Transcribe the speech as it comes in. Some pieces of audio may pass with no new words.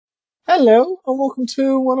Hello and welcome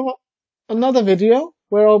to another video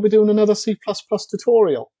where I'll be doing another C++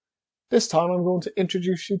 tutorial. This time I'm going to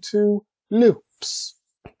introduce you to loops.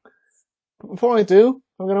 But before I do,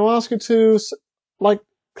 I'm going to ask you to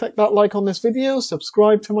click that like on this video,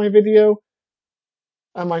 subscribe to my video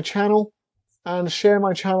and my channel, and share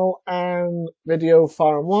my channel and video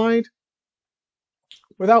far and wide.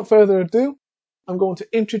 Without further ado, I'm going to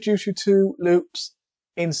introduce you to loops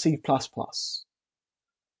in C++.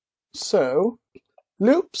 So,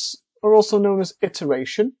 loops are also known as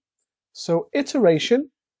iteration. So iteration,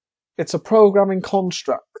 it's a programming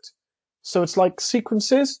construct. So it's like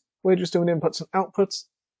sequences, we're just doing inputs and outputs,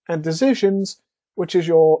 and decisions, which is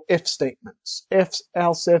your if statements, ifs,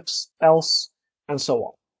 else, and so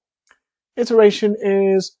on. Iteration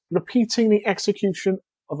is repeating the execution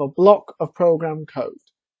of a block of program code.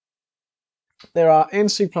 There are in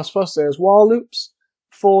C++, there's while loops,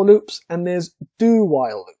 for loops, and there's do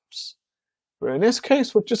while loops. But in this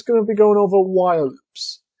case, we're just going to be going over while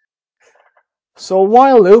loops. So a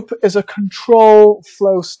while loop is a control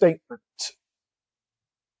flow statement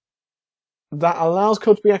that allows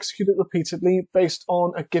code to be executed repeatedly based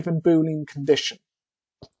on a given Boolean condition.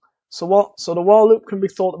 So the while loop can be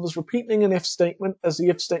thought of as repeating an if statement, as the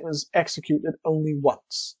if statement is executed only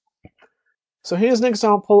once. So here's an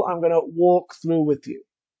example I'm going to walk through with you.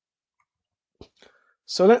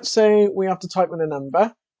 So let's say we have to type in a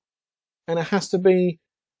number, and it has to be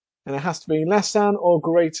less than or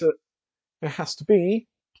greater. It has to be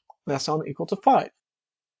less than or equal to 5.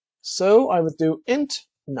 So I would do int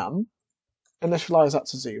num, initialize that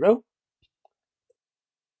to 0.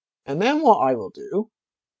 And then what I will do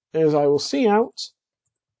is I will cout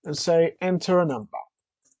and say enter a number.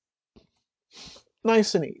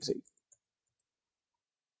 Nice and easy.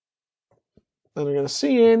 Then I'm going to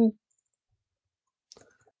cin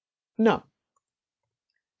num.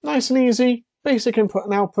 Nice and easy, basic input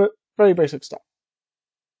and output, very basic stuff.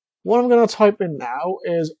 What I'm going to type in now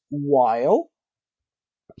is while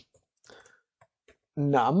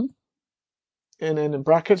num, and then in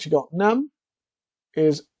brackets you got num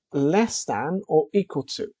is less than or equal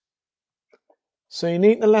to. So you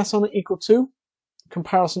need the less than or equal to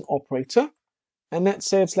comparison operator, and let's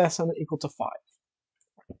say it's less than or equal to 5.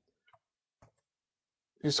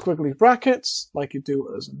 You squiggly brackets like you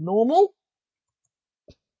do as normal,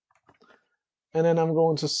 and then I'm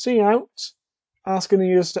going to cout, asking the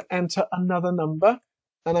user to enter another number,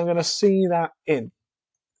 and I'm going to see that in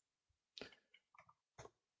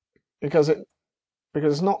because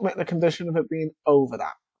it's not met the condition of it being over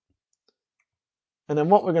that. And then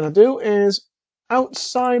what we're going to do is,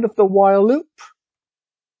 outside of the while loop,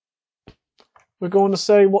 we're going to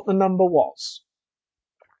say what the number was.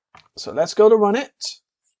 So let's go to run it.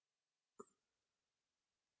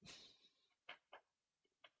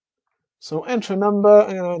 So enter a number,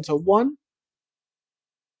 I'm going to enter 1.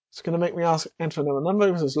 It's going to make me enter another number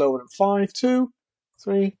because it's lower than 5, 2,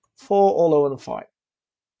 3, 4, or lower than 5.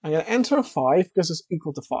 I'm going to enter a 5 because it's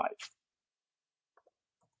equal to 5.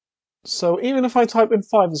 So even if I type in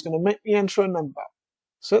 5, it's going to make me enter a number.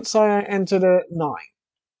 So let's say I entered a 9.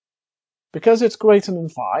 Because it's greater than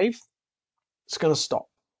 5, it's going to stop.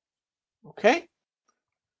 Okay?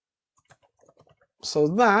 So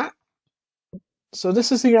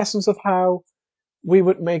this is the essence of how we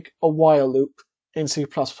would make a while loop in C++.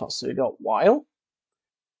 So we got while,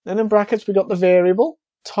 then in brackets we got the variable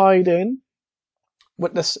tied in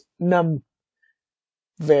with this num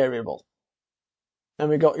variable. And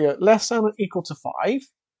we got your less than or equal to 5,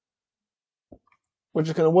 which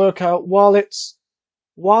is going to work out while it's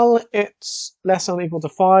less than or equal to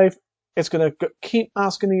 5, it's going to keep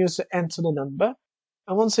asking the user to enter the number.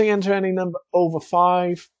 And once they enter any number over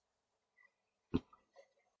 5,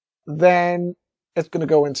 then it's going to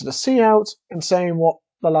go into the cout and saying what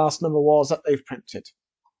the last number was that they've printed.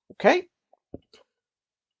 Okay?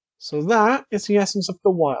 So that is the essence of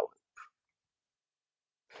the while loop.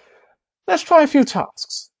 Let's try a few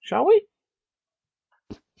tasks, shall we?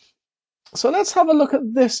 So let's have a look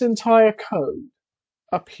at this entire code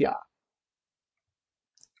up here.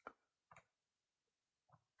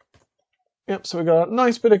 Yep, so we've got a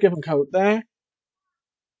nice bit of given code there.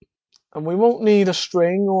 And we won't need a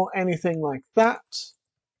string or anything like that.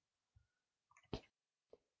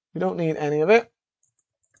 We don't need any of it.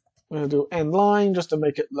 We're going to do end line just to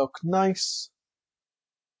make it look nice.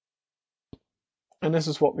 And this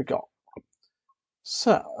is what we got.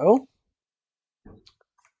 So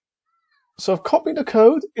I've copied the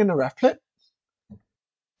code in a replit.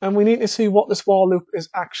 And we need to see what this while loop is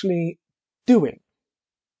actually doing.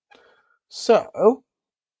 So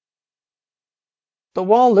the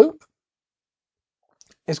while loop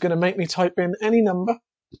is going to make me type in any number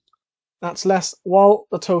that's less, while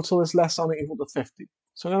the total is less than or equal to 50.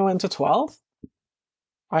 So I'm going to enter 12.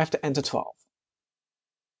 I have to enter 12.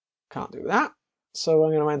 Can't do that. So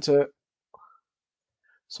I'm going to enter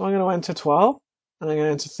 12, and I'm going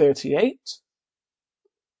to enter 38.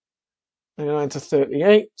 I'm going to enter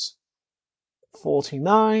 38,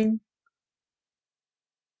 49.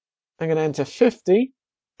 I'm going to enter 50,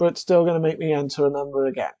 but it's still going to make me enter a number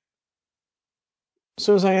again. As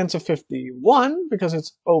soon as I enter 51, because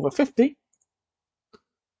it's over 50,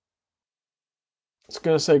 it's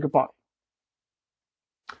going to say goodbye.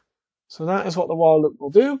 So that is what the while loop will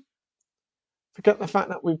do. Forget the fact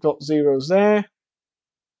that we've got zeros there.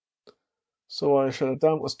 So what I should have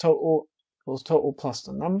done was total equals total plus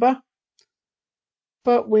the number.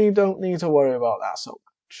 But we don't need to worry about that so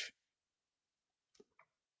much.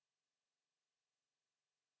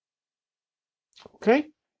 Okay,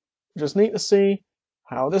 we just need to see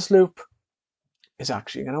how this loop is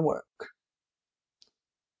actually going to work.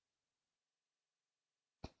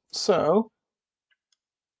 So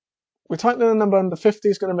we type in a number under 50,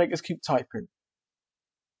 it's going to make us keep typing.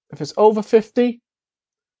 If it's over 50,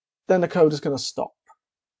 then the code is going to stop.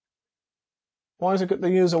 Why is it good to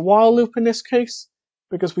use a while loop in this case?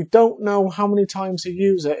 Because we don't know how many times the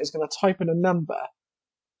user is going to type in a number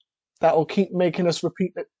that will keep making us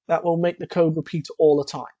repeat it, that will make the code repeat all the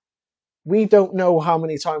time. We don't know how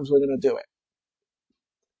many times we're going to do it.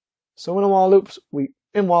 So in while loops, we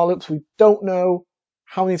don't know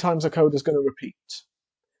how many times the code is going to repeat.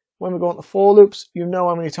 When we go on to for loops, you know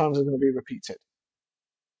how many times it's going to be repeated.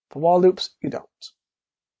 For while loops, you don't.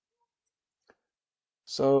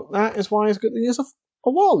 So that is why it's good to use a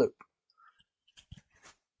while loop.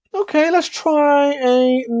 Okay, let's try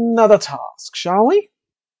another task, shall we?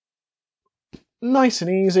 Nice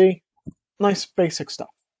and easy, nice basic stuff.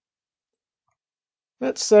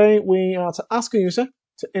 Let's say we are to ask a user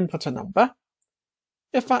to input a number.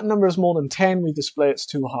 If that number is more than 10, we display it's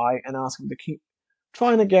too high and ask them to keep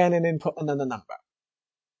trying again and input another number.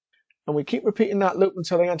 And we keep repeating that loop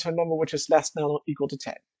until they enter a number which is less than or equal to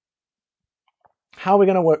 10. How are we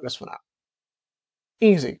going to work this one out?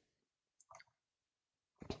 Easy.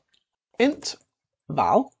 Int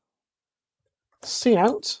val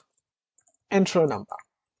cout enter a number.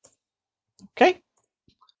 Okay?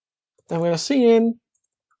 Then we're going to cin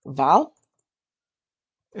val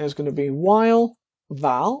is going to be while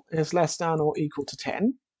val is less than or equal to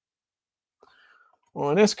 10.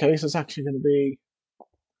 Or in this case, it's actually going to be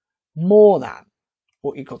more than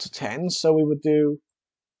or equal to 10. So we would do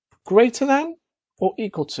greater than or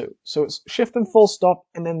equal to. So it's shift and full stop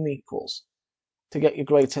and then the equals to get your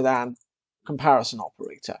greater than comparison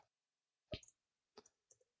operator.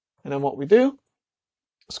 And then what we do,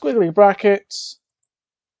 squiggly brackets,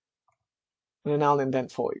 and then I'll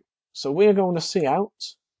indent for you. So we're going to see out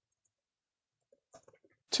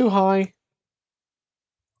too high,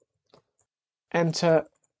 enter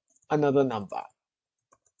another number.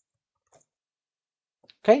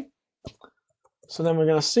 Okay? So then we're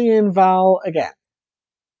going to cin val again.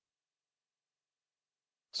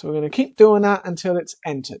 So we're going to keep doing that until it's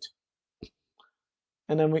entered.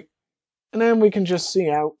 And then we can just see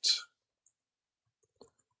out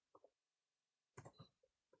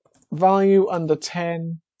value under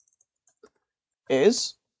 10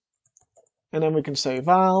 is, and then we can say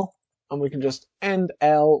val, and we can just end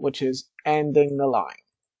L, which is ending the line.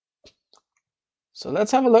 So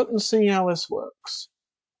let's have a look and see how this works.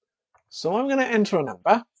 So I'm going to enter a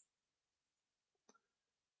number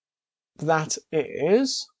that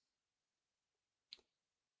is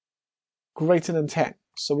greater than 10.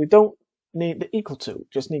 So we don't need the equal to,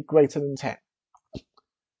 just need greater than 10.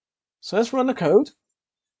 So let's run the code.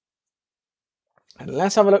 And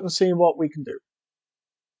let's have a look and see what we can do.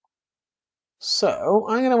 So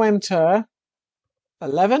I'm going to enter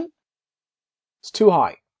 11. It's too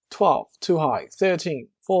high. 12, too high. 13,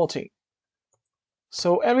 14.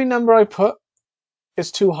 So every number I put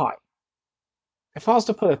is too high. If I was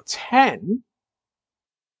to put a 10,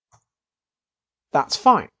 that's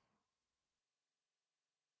fine.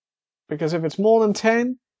 Because if it's more than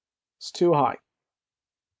 10, it's too high.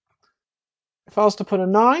 If I was to put a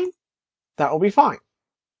 9, that will be fine.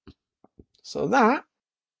 So that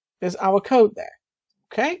is our code there.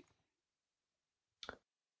 Okay?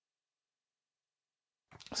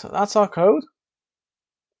 So that's our code.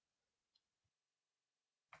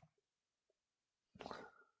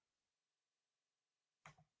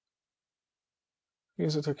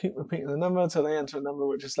 User to keep repeating the number until they enter a number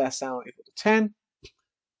which is less than or equal to 10.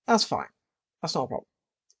 That's fine. That's not a problem.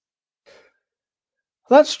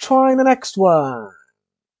 Let's try the next one.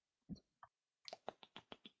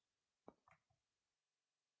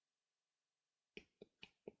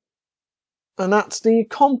 and that's the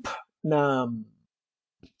comp num.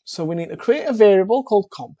 So we need to create a variable called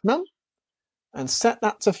comp num and set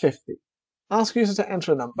that to 50. Ask user to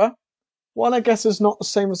enter a number. While a guess is not the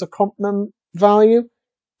same as a comp num value,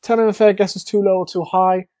 tell them if their guess is too low or too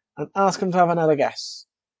high, and ask them to have another guess.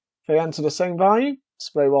 If they enter the same value,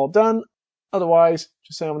 display well done. Otherwise,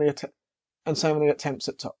 just say how many attempts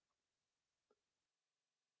it took.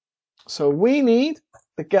 So we need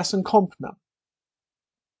the guess and comp num.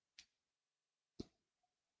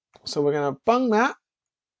 So we're going to bung that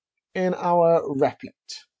in our replit.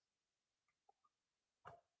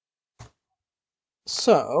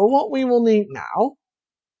 So what we will need now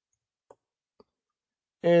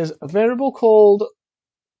is a variable called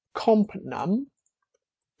comp num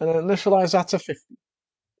and then initialize that to 50.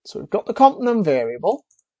 So we've got the comp num variable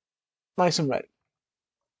nice and ready.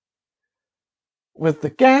 With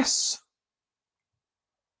the guess,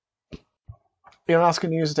 you're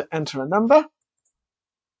asking the user to enter a number.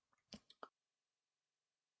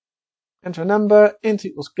 Enter a number, int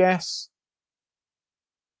equals guess.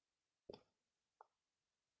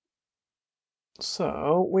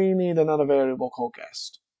 So we need another variable called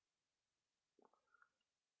guessed.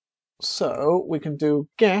 So we can do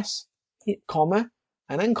guess, comma,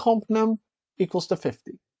 and then comp num equals to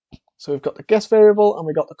 50. So we've got the guess variable and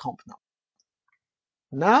we've got the comp num.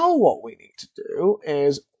 Now what we need to do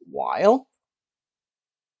is while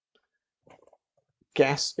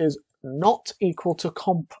guess is not equal to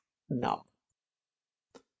comp num.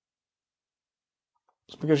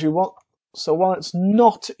 Because you want, so while it's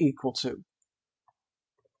not equal to,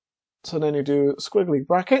 so then you do squiggly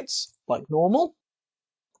brackets like normal.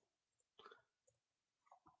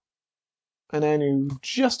 And then you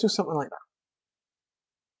just do something like that.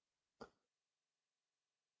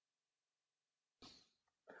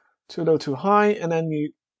 Too low, too high, and then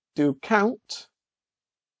you do count.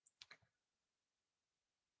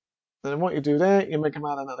 And then what you do there, you make them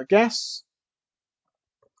add another guess.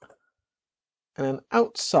 And then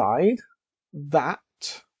outside that,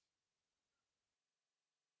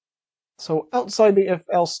 so outside the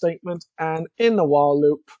if-else statement and in the while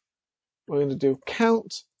loop, we're going to do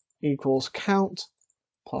count equals count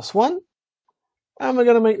plus 1. And we're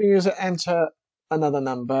going to make the user enter another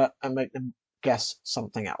number and make them guess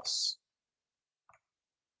something else.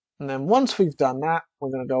 And then once we've done that,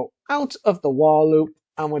 we're going to go out of the while loop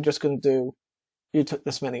and we're just going to do, you took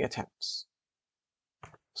this many attempts.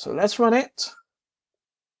 So let's run it.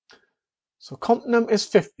 So comp num is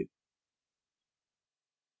 50.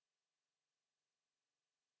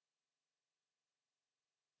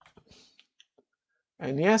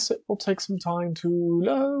 And yes, it will take some time to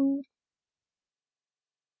load.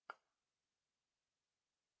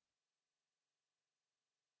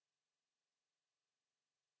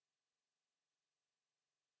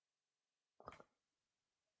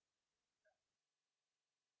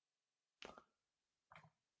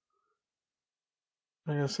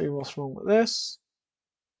 I'm going to see what's wrong with this.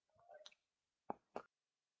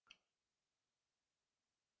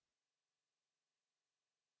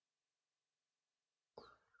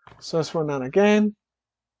 So let's run that again.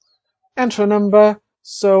 Enter a number.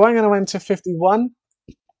 So I'm going to enter 51,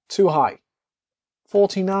 too high.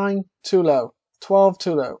 49, too low. 12,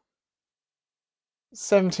 too low.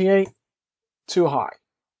 78, too high.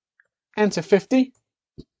 Enter 50.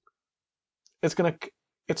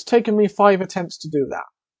 It's taken me 5 attempts to do that.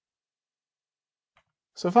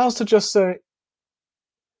 So if I was to just say,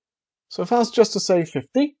 say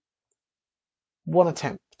 50, 1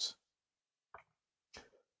 attempt.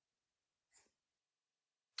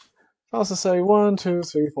 If I was to say 1, 2,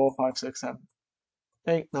 3, 4, 5, 6, 7,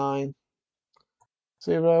 8, 9,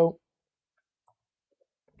 0,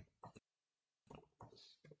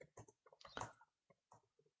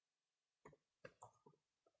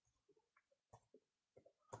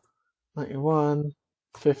 91,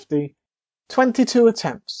 50, 22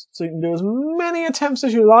 attempts. So you can do as many attempts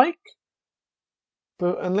as you like,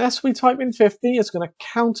 but unless we type in 50, it's going to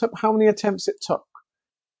count up how many attempts it took.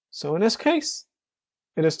 So in this case,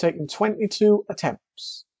 it has taken 22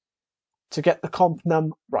 attempts to get the comp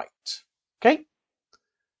num right. Okay?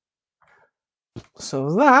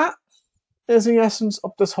 So that is the essence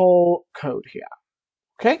of this whole code here.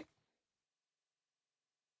 Okay?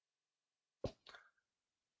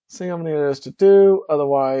 See how many there is to do,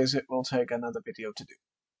 otherwise it will take another video to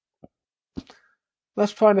do.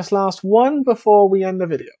 Let's try this last one before we end the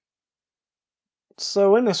video.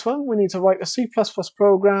 So in this one, we need to write a C++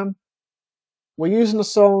 program. We're using the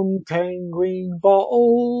song 10 green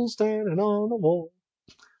bottles standing on the wall.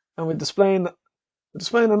 And we're displaying a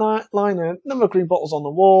line and a number of green bottles on the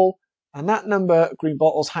wall. and that number of green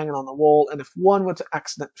bottles hanging on the wall, and if one were to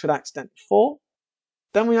should accidentally fall,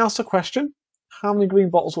 then we ask the question, how many green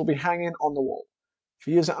bottles will be hanging on the wall? If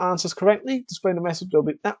the user answers correctly, display the message there'll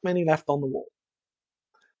be that many left on the wall.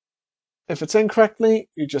 If it's incorrectly,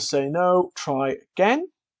 you just say no, try again,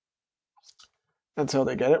 until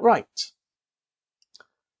they get it right.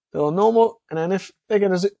 There are no more, and then if they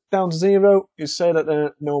get down to 0, you say that there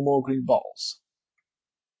are no more green bottles.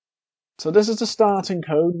 So this is the starting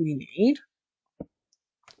code we need.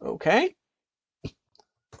 Okay.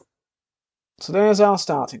 So there's our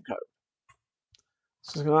starting code.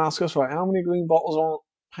 So it's going to ask us, right, how many green bottles are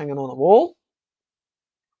hanging on the wall?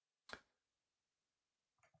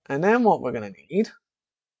 And then what we're going to need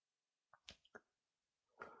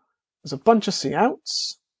is a bunch of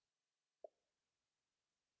couts.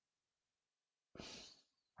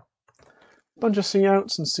 Bunch of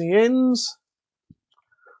couts and cins,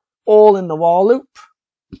 all in the while loop.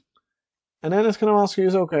 And then it's going to ask you,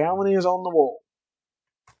 okay, how many is on the wall?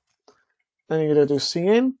 Then you're going to do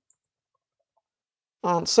cin,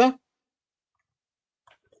 answer.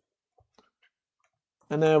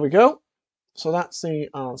 And there we go. So that's the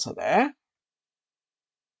answer there.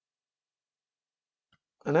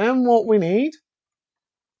 And then what we need,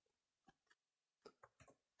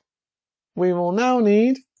 we will now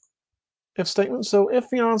need if statement. So if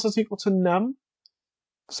the answer is equal to none,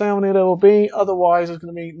 say how many there will be, otherwise it's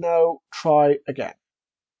going to be no, try again.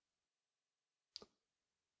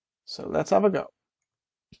 So let's have a go.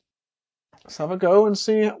 Let's have a go and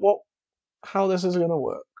see how this is going to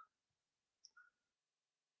work.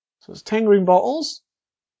 So it's 10 green bottles.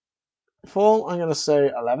 Fall, I'm going to say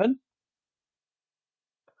 11,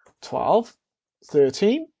 12,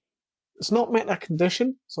 13. It's not met that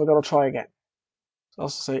condition, so I've got to try again. So I'll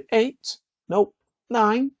say 8, nope,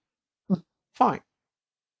 9, fine.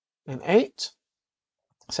 And 8,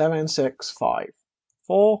 7, 6, 5,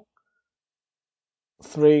 4,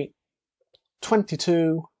 3,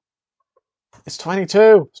 22. It's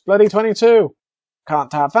 22. It's bloody 22.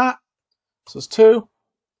 Can't have that. So it's 2.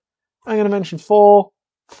 I'm going to mention 4.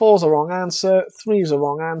 4's the wrong answer. 3's the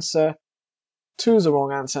wrong answer. 2's the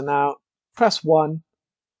wrong answer now. Press 1.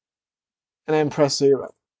 And then press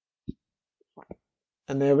 0.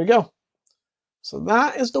 And there we go. So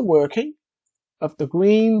that is the working of the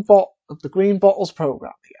green bottles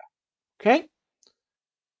program here. Okay?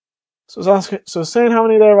 So it's saying how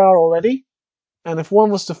many there are already. And if one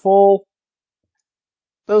was to fall,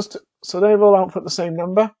 those two, so they will output the same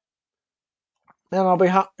number. Then I'll be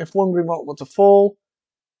happy if one green bottle were to fall.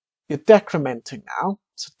 You're decrementing now.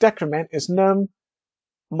 So decrement is num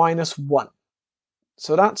minus 1.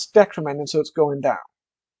 So that's decrementing, so it's going down.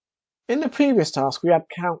 In the previous task, we had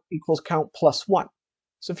count equals count plus 1.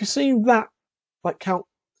 So if you see that, like count,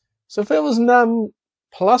 so if it was num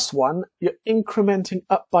plus 1, you're incrementing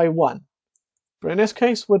up by 1. But in this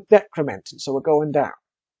case, we're decrementing, so we're going down.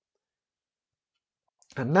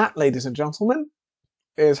 And that, ladies and gentlemen,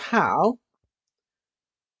 is how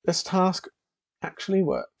this task actually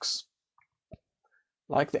works.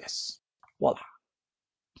 Like this. Voila.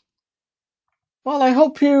 Well, I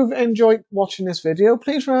hope you've enjoyed watching this video.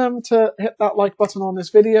 Please remember to hit that like button on this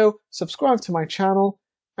video, subscribe to my channel,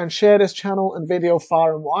 and share this channel and video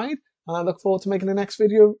far and wide. And I look forward to making the next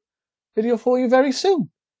video for you very soon.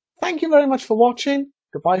 Thank you very much for watching.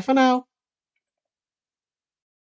 Goodbye for now.